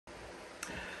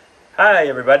Hi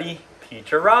everybody,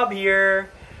 Teacher Rob here.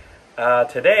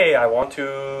 Today I want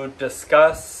to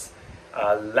discuss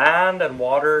land and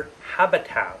water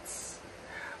habitats.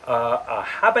 A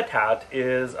habitat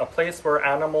is a place where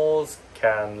animals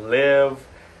can live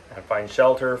and find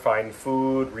shelter, find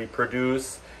food,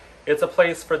 reproduce. It's a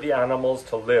place for the animals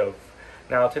to live.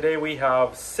 Now today we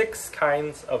have 6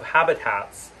 kinds of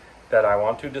habitats that I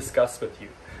want to discuss with you.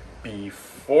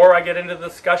 Before I get into the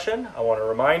discussion, I want to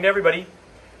remind everybody,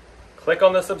 click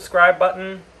on the subscribe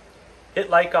button, hit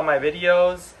like on my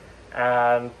videos,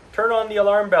 and turn on the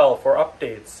alarm bell for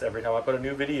updates every time I put a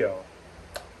new video.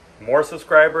 More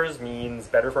subscribers means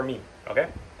better for me, okay?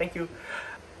 Thank you.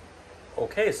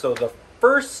 Okay, so the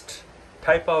first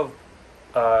type of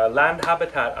land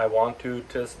habitat I want to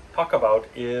talk about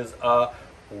is a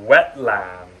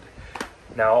wetland.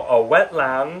 Now, a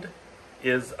wetland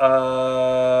is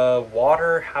a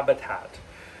water habitat.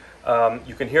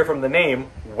 You can hear from the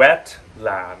name,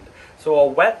 wetland. So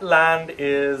a wetland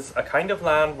is a kind of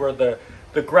land where the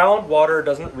groundwater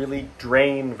doesn't really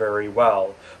drain very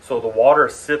well. So the water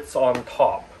sits on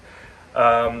top.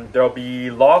 There'll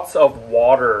be lots of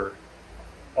water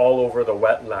all over the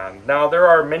wetland. Now there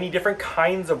are many different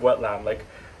kinds of wetland, like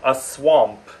a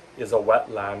swamp is a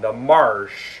wetland, a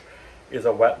marsh is a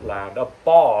wetland, a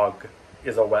bog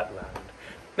is a wetland.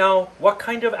 Now, what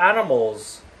kind of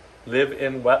animals live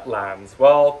in wetlands?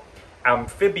 Well,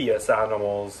 amphibious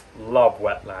animals love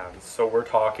wetlands. So we're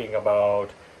talking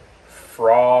about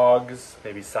frogs,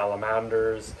 maybe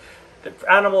salamanders,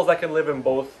 animals that can live in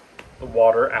both the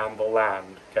water and the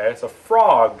land. Okay, so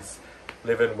frogs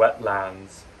live in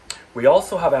wetlands. We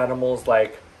also have animals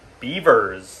like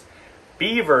beavers.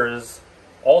 Beavers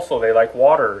also, they like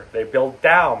water. They build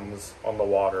dams on the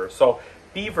water. So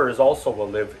beavers also will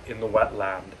live in the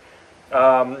wetland.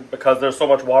 Because there's so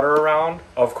much water around.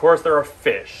 Of course there are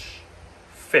fish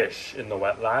in the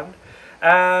wetland,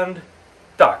 and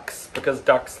ducks, because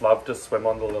ducks love to swim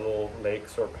on the little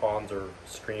lakes or ponds or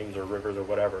streams or rivers or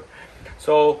whatever.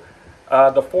 So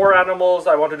the 4 animals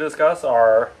I want to discuss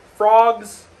are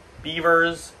frogs,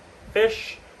 beavers,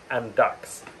 fish, and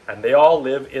ducks, and they all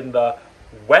live in the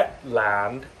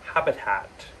wetland habitat.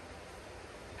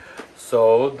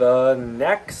 So the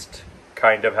next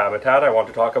kind of habitat I want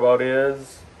to talk about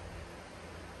is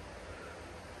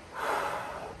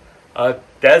a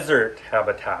desert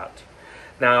habitat.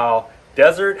 Now,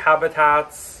 desert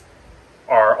habitats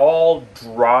are all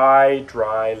dry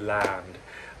land.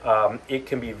 It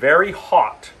can be very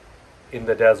hot in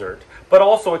the desert, but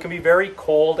also it can be very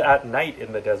cold at night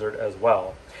in the desert as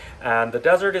well. And the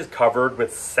desert is covered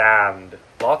with sand,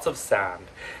 lots of sand.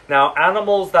 Now,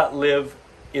 animals that live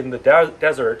in the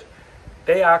desert,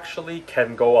 they actually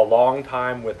can go a long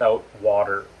time without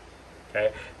water.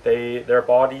 Okay? Their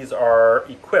bodies are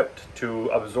equipped to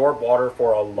absorb water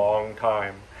for a long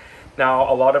time.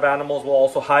 Now, a lot of animals will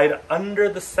also hide under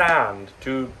the sand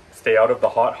to stay out of the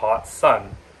hot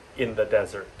sun in the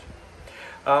desert.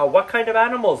 What kind of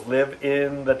animals live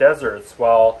in the deserts?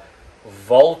 Well,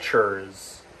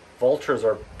 vultures. Vultures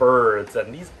are birds,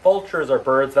 and these vultures are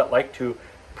birds that like to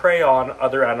prey on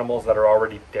other animals that are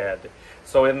already dead.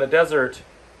 So in the desert,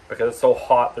 because it's so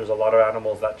hot, there's a lot of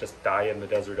animals that just die in the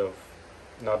desert of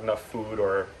not enough food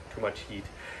or too much heat.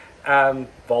 And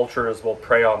vultures will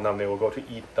prey on them, they will go to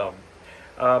eat them.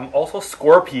 Also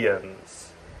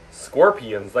scorpions.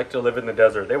 Scorpions like to live in the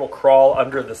desert. They will crawl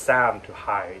under the sand to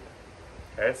hide.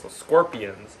 Okay, so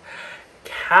scorpions.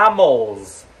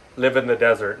 Camels live in the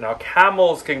desert. Now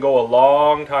camels can go a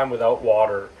long time without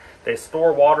water. They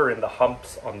store water in the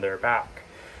humps on their back.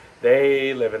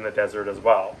 They live in the desert as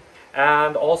well.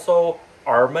 And also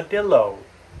armadillo.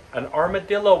 An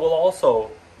armadillo will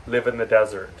also live in the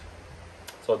desert.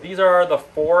 So these are the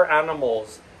 4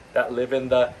 animals that live in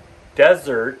the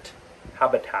desert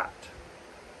habitat.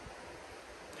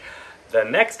 The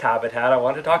next habitat I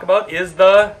want to talk about is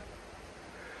the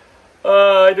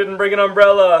I didn't bring an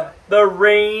umbrella. The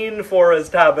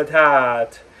rainforest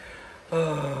habitat.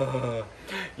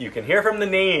 You can hear from the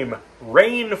name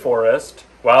rainforest.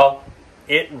 Well,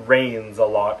 it rains a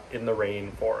lot in the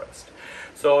rainforest.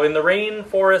 So in the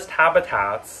rainforest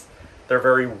habitats, they're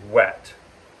very wet.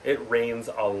 It rains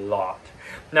a lot.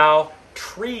 Now,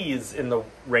 trees in the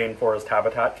rainforest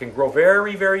habitat can grow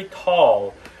very, very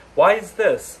tall. Why is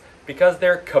this? Because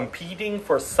they're competing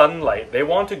for sunlight. They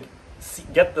want to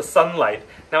get the sunlight.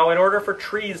 Now, in order for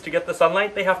trees to get the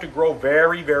sunlight, they have to grow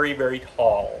very, very, very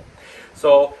tall.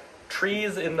 So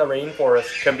trees in the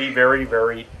rainforest can be very,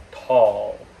 very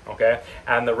tall. Okay?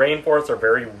 And the rainforests are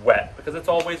very wet because it's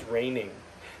always raining.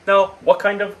 Now, what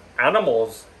kind of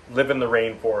animals live in the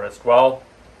rainforest? Well,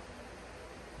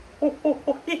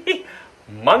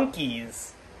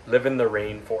 Monkeys live in the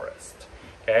rainforest.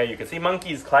 Okay, you can see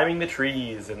monkeys climbing the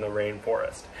trees in the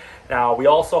rainforest. Now, we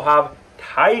also have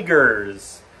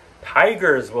tigers.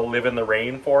 Tigers will live in the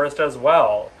rainforest as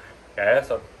well. Okay,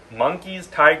 so monkeys,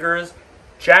 tigers,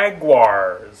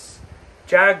 jaguars.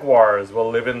 Jaguars will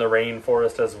live in the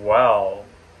rainforest as well.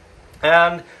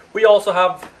 And we also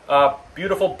have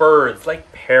beautiful birds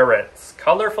like parrots.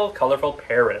 Colorful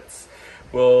parrots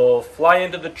will fly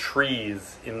into the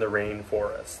trees in the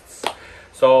rainforests.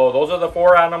 So those are the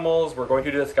 4 animals we're going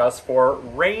to discuss for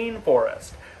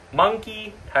rainforest.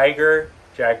 Monkey, tiger,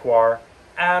 jaguar,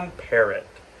 and parrot.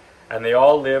 And they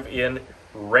all live in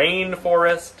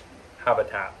rainforest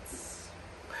habitats.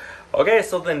 Okay,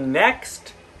 so the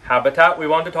next habitat we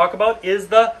want to talk about is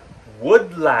the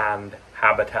woodland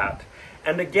habitat.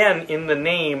 And again, in the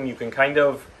name, you can kind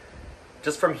of,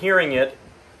 just from hearing it,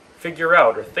 figure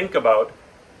out or think about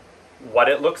what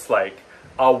it looks like.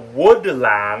 A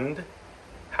woodland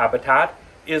habitat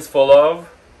is full of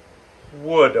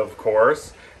wood, of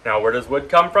course. Now, where does wood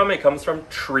come from? It comes from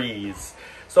trees.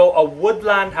 So a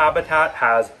woodland habitat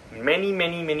has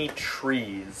many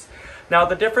trees. Now,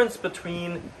 the difference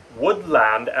between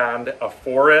woodland and a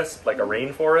forest, like a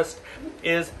rainforest,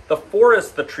 is the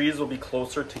forest, the trees will be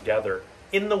closer together.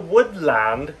 In the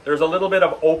woodland, there's a little bit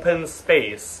of open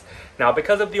space. Now,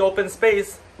 because of the open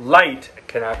space, light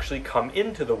can actually come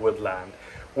into the woodland.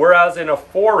 Whereas in a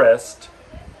forest,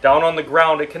 down on the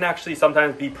ground, it can actually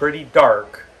sometimes be pretty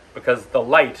dark because the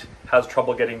light has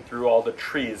trouble getting through all the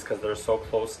trees because they're so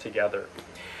close together.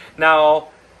 Now,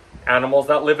 animals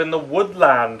that live in the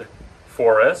woodland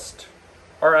forest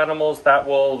are animals that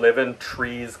will live in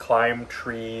trees, climb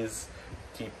trees,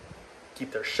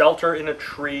 keep their shelter in a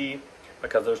tree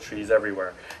because there's trees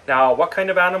everywhere. Now, what kind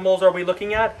of animals are we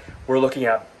looking at? We're looking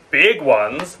at big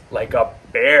ones like a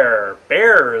bear.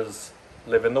 Bears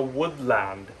live in the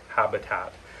woodland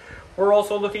habitat. We're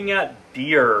also looking at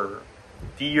deer.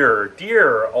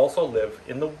 Deer also live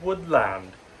in the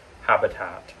woodland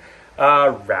habitat.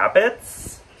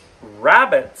 Rabbits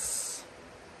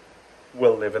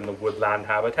will live in the woodland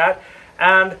habitat.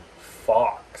 And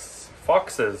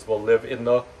foxes will live in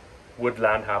the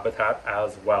woodland habitat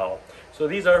as well. So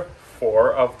these are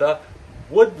 4 of the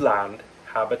woodland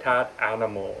habitat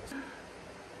animals.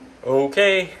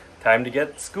 Okay, time to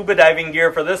get scuba diving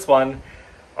gear for this one.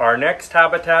 Our next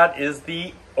habitat is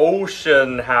the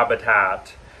ocean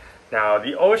habitat. Now,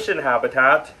 the ocean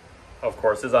habitat, of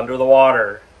course, is under the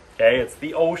water. Okay, it's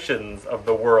the oceans of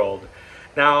the world.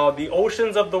 Now, the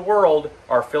oceans of the world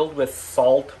are filled with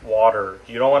salt water.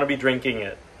 You don't want to be drinking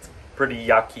it. It's pretty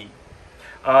yucky.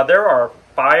 There are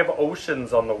 5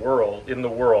 oceans in the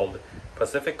world.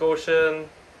 Pacific Ocean,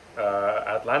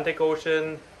 Atlantic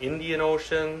Ocean, Indian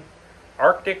Ocean,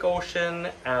 Arctic Ocean,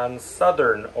 and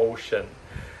Southern Ocean.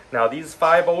 Now, these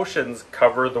 5 oceans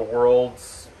cover the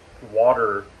world's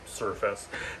water surface.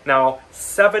 Now,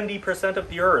 70% of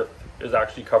the Earth is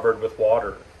actually covered with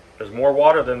water. There's more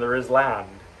water than there is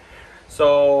land.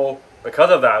 So, because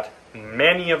of that,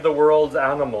 many of the world's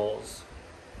animals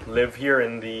live here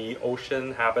in the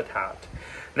ocean habitat.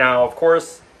 Now, of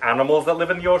course, animals that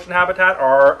live in the ocean habitat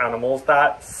are animals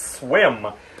that swim.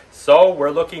 So,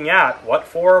 we're looking at, what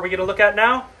 4 are we going to look at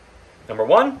now? Number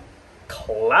 1,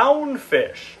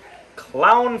 clownfish.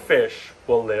 Clownfish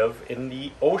will live in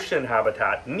the ocean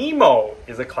habitat. Nemo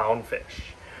is a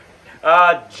clownfish.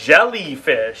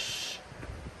 Jellyfish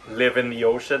live in the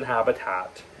ocean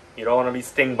habitat. You don't want to be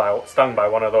stung by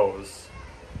one of those.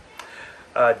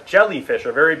 Jellyfish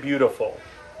are very beautiful.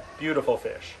 Beautiful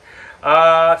fish.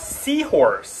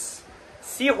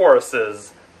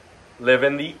 Seahorses live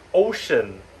in the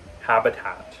ocean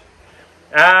habitat.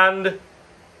 And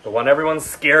the one everyone's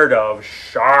scared of,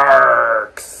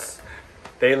 sharks.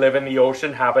 They live in the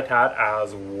ocean habitat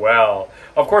as well.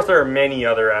 Of course, there are many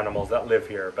other animals that live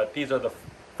here, but these are the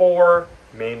 4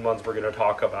 main ones we're going to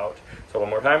talk about. So one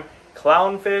more time,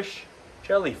 clownfish,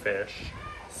 jellyfish,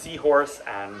 seahorse,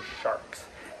 and sharks.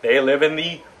 They live in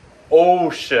the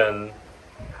ocean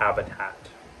habitat.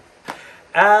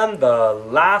 And the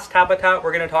last habitat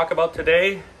we're going to talk about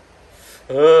today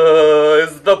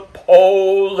is the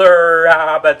polar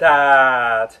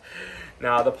habitat.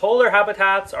 Now, the polar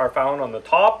habitats are found on the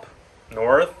top,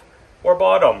 north, or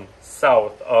bottom,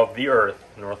 south of the Earth.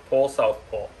 North Pole, South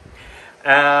Pole.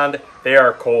 And they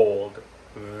are cold.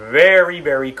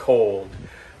 Very cold.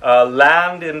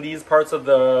 Land in these parts of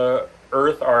the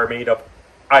Earth are made of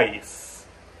ice.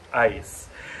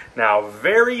 Now,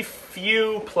 very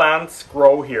few plants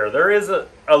grow here. There is a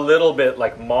little bit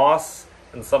like moss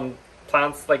and some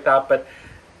plants like that, but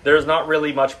there's not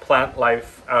really much plant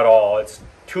life at all. It's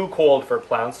too cold for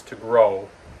plants to grow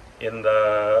in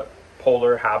the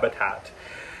polar habitat.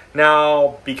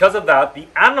 Now, because of that, the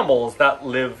animals that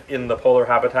live in the polar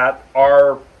habitat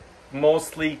are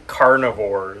mostly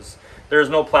carnivores. There's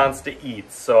no plants to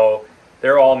eat, so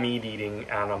they're all meat-eating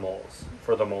animals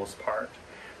for the most part.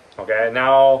 Okay,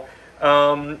 now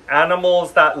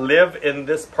animals that live in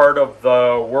this part of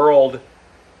the world,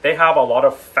 they have a lot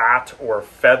of fat or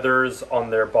feathers on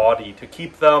their body to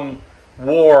keep them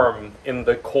warm in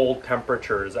the cold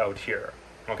temperatures out here.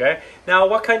 Okay, now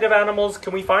what kind of animals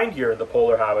can we find here in the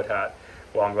polar habitat?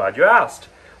 Well, I'm glad you asked.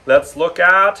 Let's look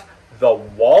at the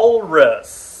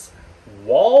walrus.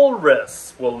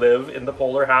 Walrus will live in the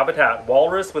polar habitat.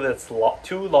 Walrus with its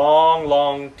two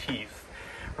long teeth.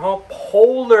 Now,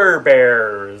 polar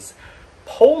bears.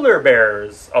 Polar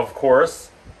bears, of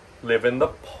course, live in the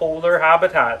polar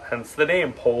habitat, hence the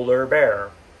name polar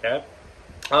bear. Okay?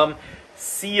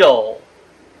 Seals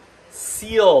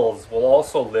will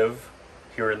also live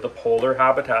here in the polar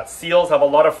habitat. Seals have a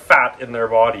lot of fat in their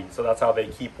body, so that's how they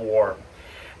keep warm.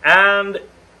 And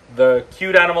the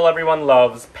cute animal everyone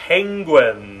loves,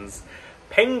 penguins.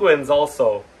 Penguins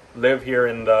also live here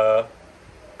in the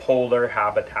polar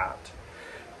habitat.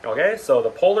 Okay, so the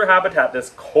polar habitat,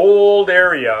 this cold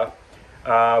area,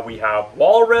 we have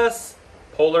walrus,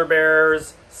 polar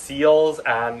bears, seals,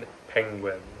 and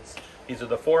penguins. These are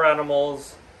the 4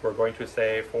 animals we're going to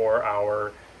say for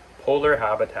our polar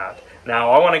habitat.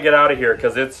 Now, I want to get out of here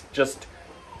because it's just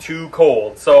too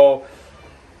cold. So,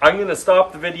 I'm going to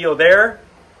stop the video there.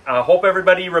 I hope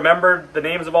everybody remembered the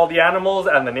names of all the animals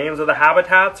and the names of the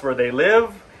habitats where they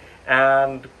live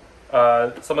and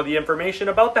some of the information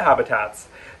about the habitats.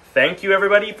 Thank you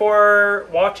everybody for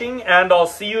watching, and I'll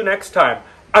see you next time.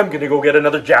 I'm going to go get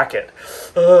another jacket.